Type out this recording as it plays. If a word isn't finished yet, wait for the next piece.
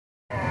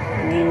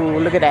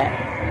look at that.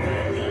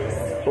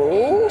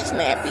 Oh,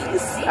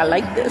 snappies. I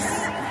like this.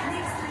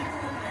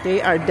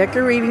 They are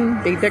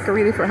decorating. They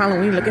decorated for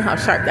Halloween. Look at how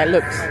sharp that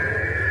looks.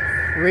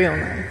 Real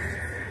nice.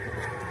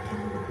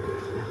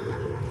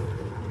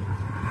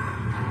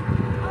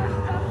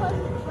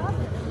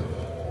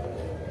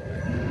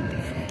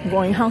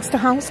 Going house to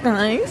house,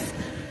 guys.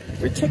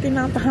 We're checking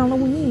out the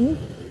Halloween.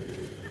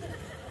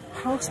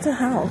 House to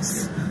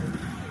house.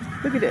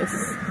 Look at this.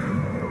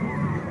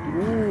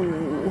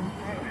 Ooh.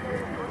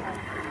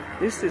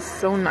 This is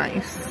so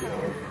nice.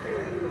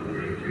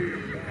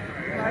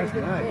 Nice.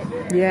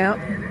 Yeah.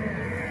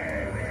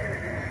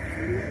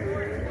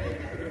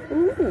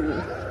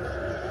 Ooh.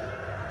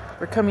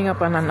 We're coming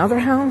up on another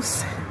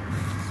house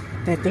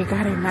that they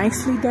got it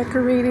nicely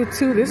decorated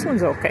too. This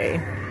one's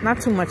okay. Not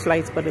too much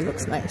lights, but it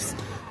looks nice.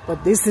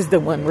 But this is the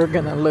one we're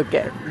gonna look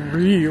at.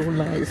 Real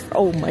nice.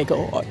 Oh my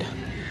God.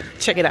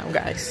 Check it out,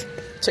 guys.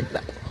 Check it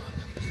out.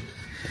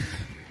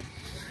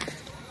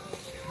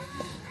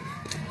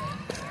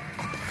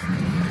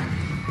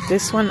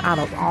 This one, out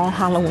of all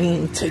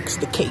Halloween, takes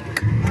the cake.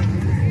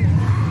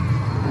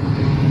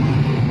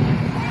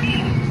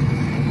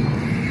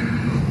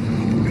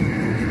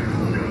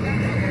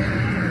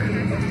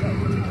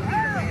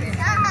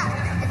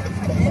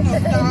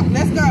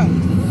 Let's go.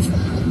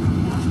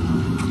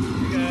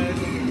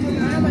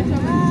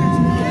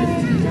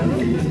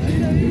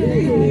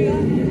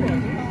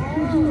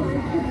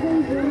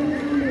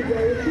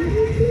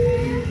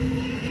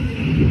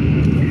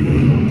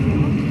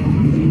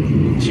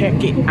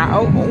 Check it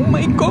out. Oh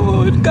my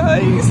God,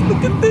 guys,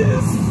 look at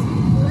this.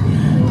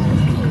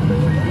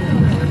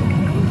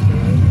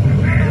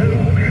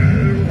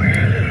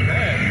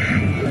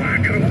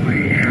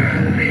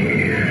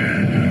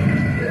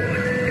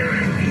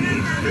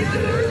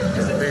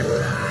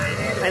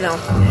 I know.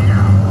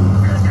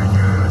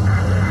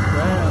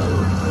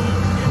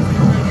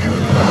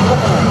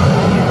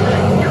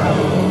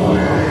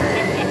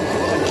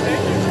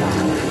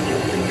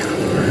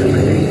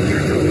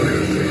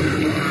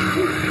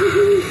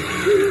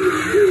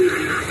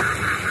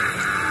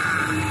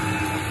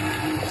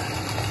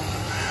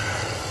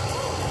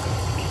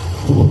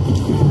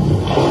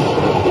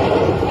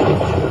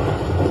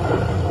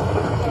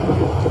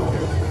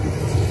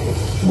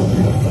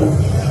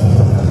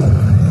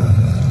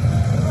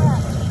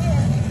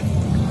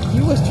 He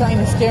was trying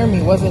to scare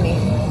me, wasn't he? You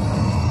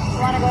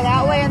want to go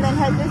that way and then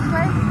head this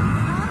way?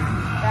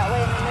 That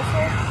way and then this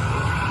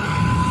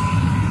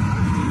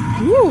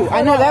way? Ooh,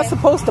 I know that's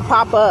supposed to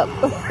pop up.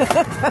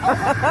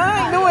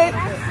 I knew it.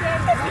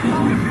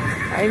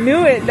 I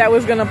knew it. That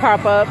was gonna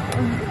pop up.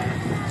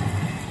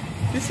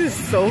 This is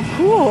so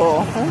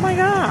cool. Oh my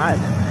God.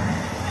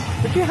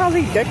 Look at how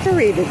they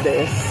decorated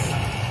this.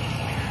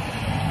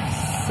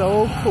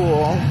 So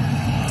cool.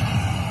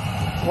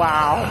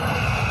 Wow.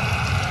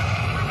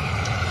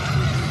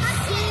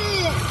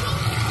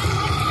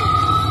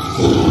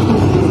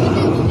 Yeah.